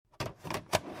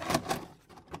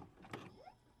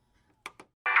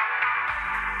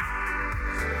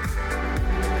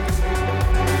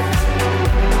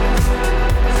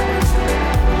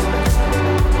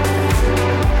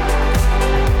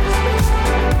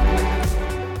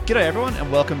G'day everyone and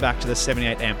welcome back to the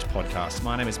 78 Amped podcast.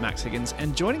 My name is Max Higgins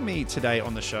and joining me today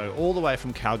on the show all the way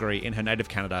from Calgary in her native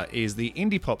Canada is the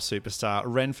indie pop superstar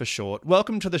Ren for short.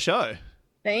 Welcome to the show.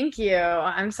 Thank you.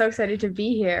 I'm so excited to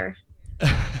be here.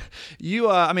 You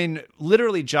are,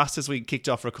 literally just as we kicked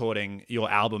off recording,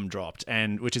 your album dropped,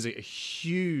 and which is a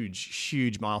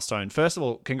huge milestone. First of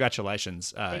all,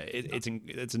 congratulations.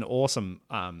 It's an awesome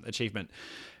achievement.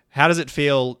 How does it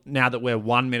feel now that we're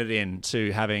 1 minute in to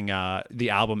having the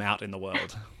album out in the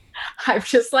world? I've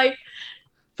just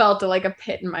felt a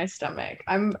pit in my stomach.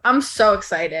 I'm so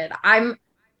excited. I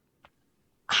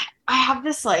have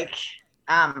this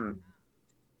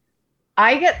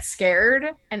I get scared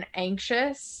and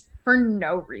anxious for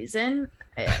no reason.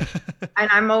 And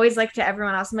I'm always to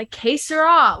everyone else, I'm like, que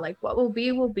sera, what will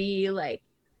be,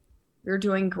 you're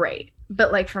doing great.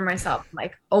 But for myself, I'm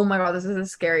like, oh my God, this is the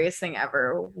scariest thing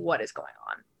ever. What is going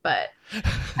on? But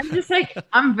I'm just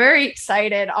I'm very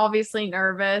excited, obviously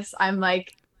nervous. I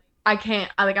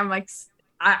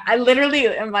literally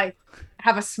am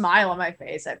have a smile on my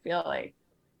face. I feel like.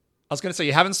 I was going to say,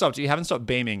 you haven't stopped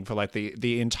beaming for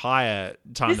the entire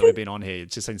time that we've been on here.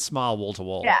 It's just saying smile wall to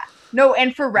wall. Yeah. No,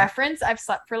 and for reference, I've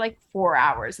slept for 4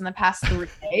 hours in the past 3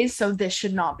 days, so this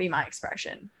should not be my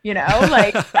expression.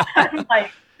 I'm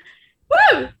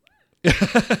woo!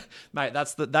 Mate,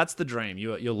 that's the dream.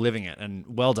 You're living it, and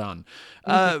well done.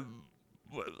 As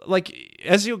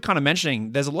you're kind of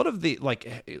mentioning, there's a lot of the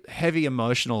heavy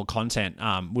emotional content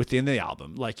within the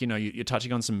album. You're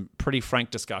touching on some pretty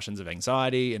frank discussions of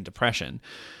anxiety and depression.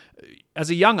 As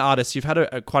a young artist, you've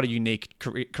had quite a unique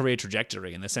career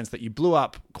trajectory in the sense that you blew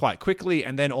up quite quickly,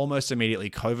 and then almost immediately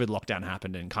COVID lockdown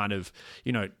happened, and kind of,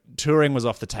 touring was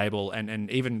off the table,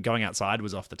 and even going outside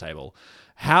was off the table.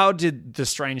 How did the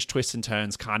strange twists and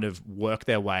turns kind of work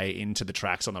their way into the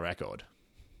tracks on the record?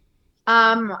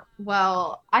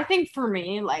 Well, I think for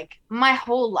me, my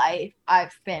whole life,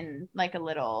 I've been a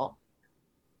little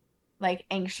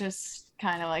anxious,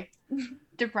 kind of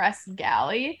depressed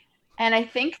galley. And I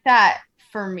think that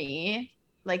for me,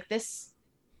 this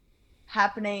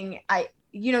happening,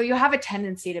 you have a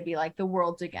tendency to be the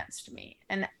world's against me,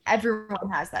 and everyone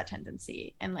has that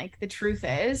tendency. And the truth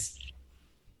is,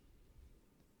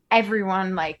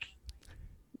 everyone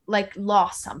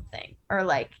lost something or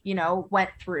went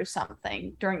through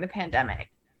something during the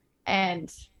pandemic,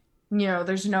 and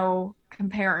there's no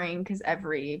comparing because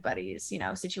everybody's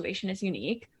situation is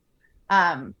unique.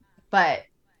 But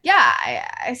yeah,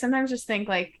 I sometimes just think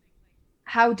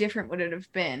how different would it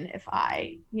have been if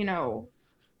I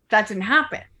that didn't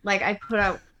happen. I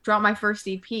dropped my first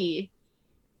EP the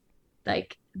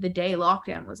day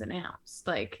lockdown was announced.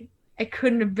 It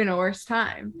couldn't have been a worse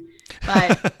time.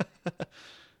 But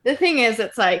the thing is,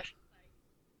 it's you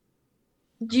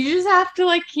just have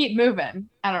to keep moving.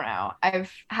 I don't know.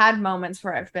 I've had moments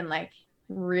where I've been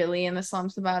really in the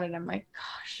slumps about it. I'm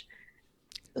gosh,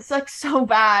 it's so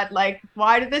bad.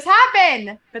 Why did this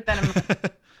happen? But then I'm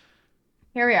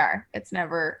here we are. It's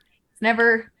never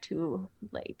too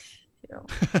late.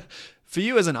 For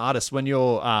you as an artist, when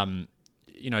you're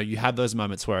you have those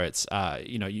moments where it's,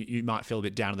 you might feel a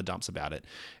bit down in the dumps about it.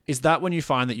 Is that when you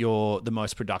find that you're the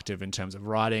most productive in terms of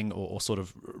writing or sort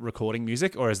of recording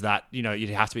music? Or is that, you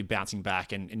have to be bouncing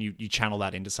back and you channel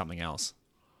that into something else?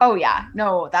 Oh yeah.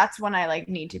 No, that's when I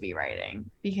need to be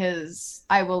writing, because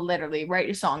I will literally write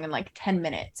a song in 10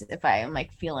 minutes if I am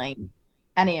feeling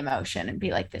any emotion and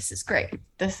be this is great.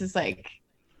 This is I'm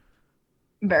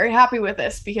very happy with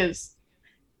this, because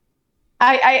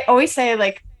I always say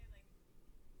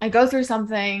I go through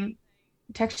something,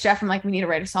 text Jeff, I'm we need to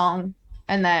write a song,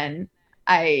 and then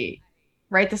I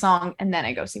write the song, and then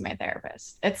I go see my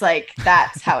therapist. It's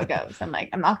that's how it goes. I'm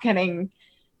I'm not getting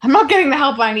the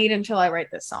help I need until I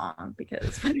write this song,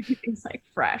 because everything's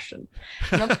fresh. And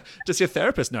does your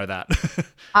therapist know that?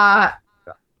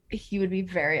 He would be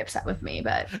very upset with me,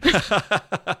 but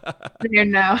you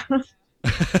know.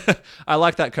 I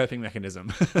like that coping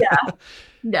mechanism.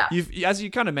 Yeah. As you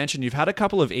kind of mentioned, you've had a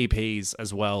couple of EPs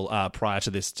as well prior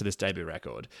to this debut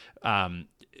record.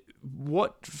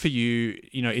 What for you,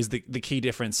 is the key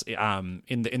difference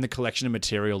in the collection of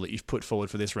material that you've put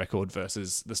forward for this record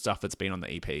versus the stuff that's been on the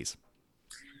EPs?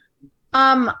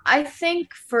 I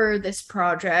think for this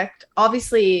project,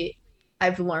 obviously,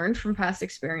 I've learned from past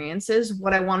experiences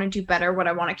what I want to do better, what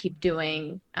I want to keep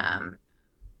doing,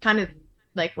 kind of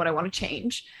what I want to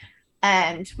change.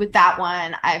 And with that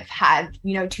one, I've had,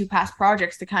 2 past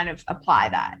projects to kind of apply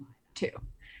that to.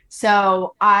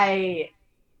 So I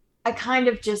kind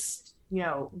of just,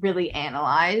 really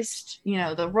analyzed,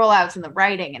 the rollouts and the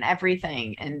writing and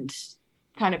everything, and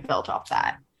kind of built off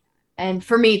that. And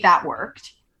for me, that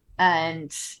worked.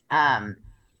 And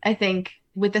I think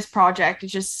with this project,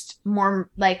 it's just more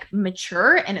like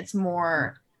mature and it's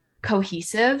more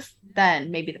cohesive than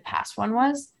maybe the past one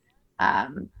was.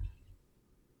 Um,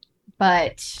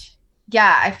 but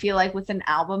yeah, I feel like with an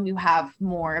album, you have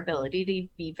more ability to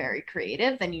be very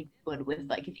creative than you would with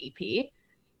like an EP.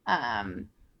 Um,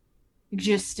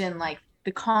 just in like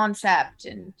the concept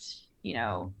and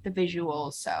the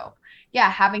visuals. So yeah,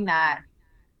 having that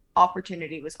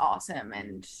opportunity was awesome,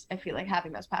 and I feel like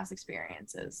having those past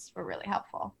experiences were really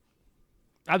helpful.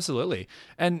 Absolutely,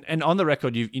 and on the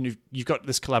record, you've got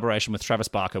this collaboration with Travis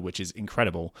Barker, which is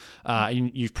incredible.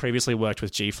 You've previously worked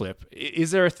with G Flip.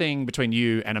 Is there a thing between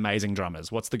you and amazing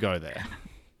drummers? What's the go there?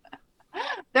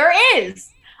 There is.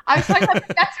 I was talking about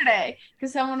this yesterday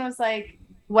because someone was like,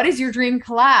 "What is your dream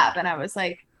collab?" And I was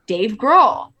like, "Dave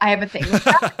Grohl." I have a thing with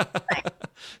that.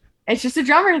 It's just a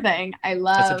drummer thing. I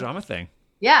love. It's a drummer thing.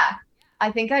 Yeah.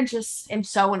 I think I just am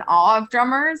so in awe of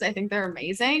drummers. I think they're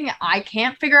amazing. I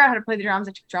can't figure out how to play the drums.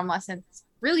 I took drum lessons. It's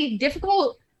really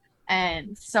difficult.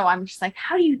 And so I'm just like,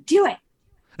 how do you do it?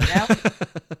 You know?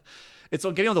 It's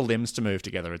all getting all the limbs to move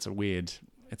together. It's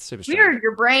super strange. Weird.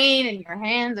 Your brain and your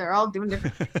hands are all doing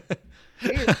different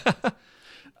things.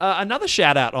 Another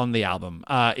shout out on the album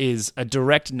is a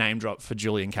direct name drop for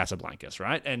Julian Casablancas,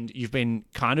 right? And you've been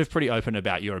kind of pretty open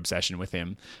about your obsession with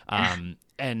him. And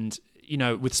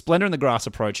with Splendor in the Grass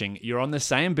approaching, you're on the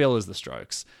same bill as the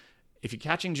Strokes. If you're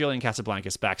catching Julian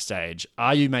Casablancas backstage,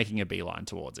 are you making a beeline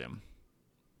towards him?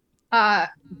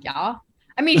 Yeah.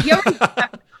 I mean, he already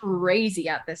crazy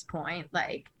at this point.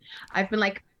 Like, I've been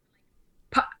like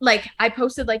I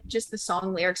posted like just the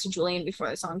song lyrics to Julian before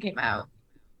the song came out,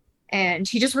 and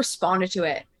he just responded to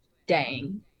it,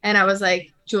 dang. And I was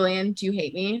like, Julian, do you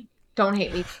hate me? Don't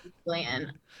hate me,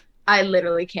 Julian. I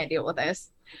literally can't deal with this.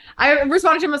 I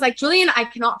responded to him, was like, Julian, I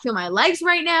cannot feel my legs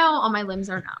right now. All my limbs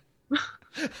are numb.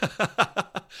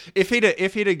 If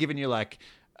he'd have given you like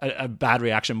a bad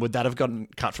reaction, would that have gotten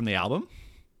cut from the album?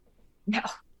 No.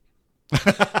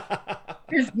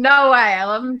 There's no way. I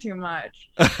love him too much.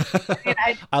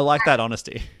 I like that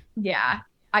honesty. Yeah.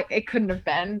 It couldn't have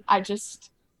been. I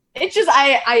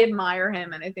admire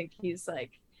him, and I think he's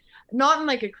like, not in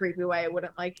like a creepy way. I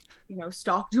wouldn't like,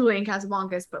 stalk Julian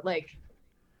Casablancas, but like,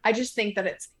 I just think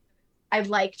that I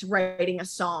liked writing a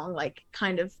song, like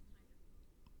kind of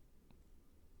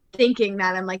thinking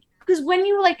that I'm like, because when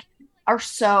you like are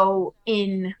so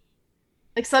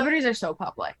like celebrities are so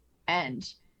public and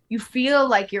you feel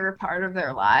like you're a part of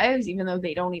their lives, even though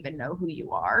they don't even know who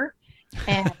you are.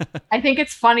 And I think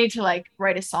it's funny to like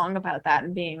write a song about that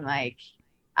and being like,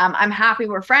 I'm happy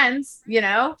we're friends,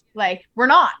 like we're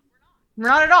not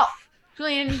at all.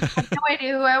 Julian had no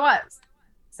idea who I was.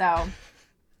 So yeah.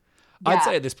 I'd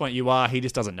say at this point you are. He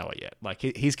just doesn't know it yet. Like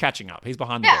he's catching up. He's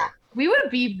behind the ball. We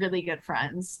would be really good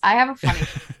friends. I have a funny.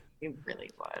 We really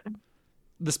would.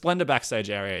 The Splendor backstage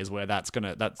area is where it's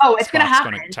gonna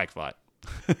happen. Gonna take flight.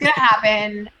 It's gonna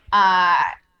happen.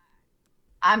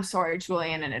 I'm sorry,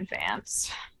 Julian, in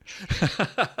advance.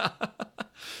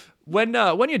 When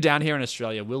you're down here in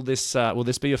Australia, will this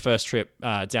be your first trip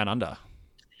down under?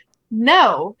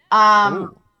 No.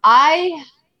 I've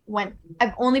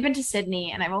only been to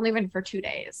Sydney, and I've only been for 2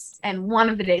 days. And one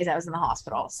of the days I was in the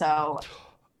hospital. So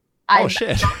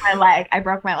shit. I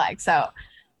broke my leg. So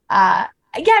yeah,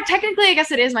 technically I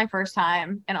guess it is my first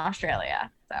time in Australia.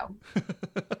 So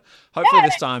hopefully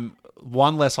this time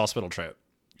one less hospital trip.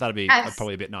 That'd be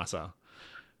probably a bit nicer.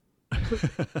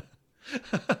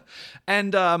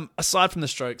 And aside from the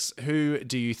Strokes, who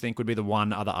do you think would be the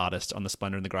one other artist on the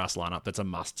Splendor in the Grass lineup that's a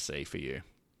must-see for you?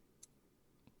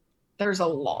 There's a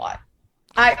lot.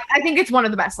 I think it's one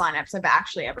of the best lineups I've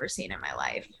actually ever seen in my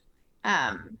life.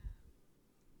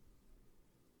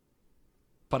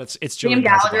 But it's Julian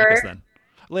Casablancas then.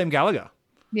 Liam Gallagher.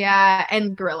 Yeah,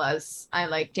 and Gorillaz. I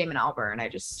like Damon Albarn.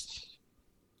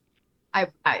 I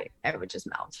would just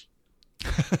melt.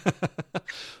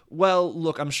 Well,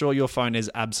 look, I'm sure your phone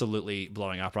is absolutely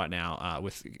blowing up right now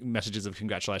with messages of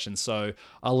congratulations, so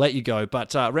I'll let you go.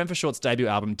 But Rem for Short's debut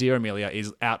album, Dear Amelia,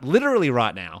 is out literally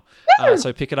right now.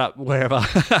 So pick it up wherever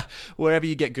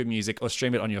you get good music, or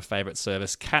stream it on your favourite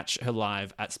service. Catch her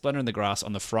live at Splendor in the Grass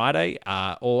on the Friday,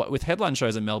 or with headline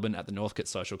shows in Melbourne at the Northcote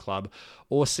Social Club,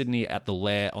 or Sydney at the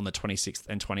Lair on the 26th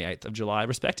and 28th of July,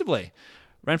 respectively.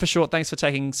 Ren for Short, thanks for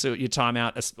taking your time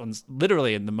out,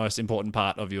 literally in the most important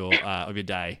part of your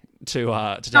day,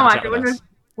 to take a chat with us.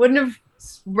 Wouldn't have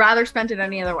rather spent it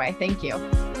any other way. Thank you.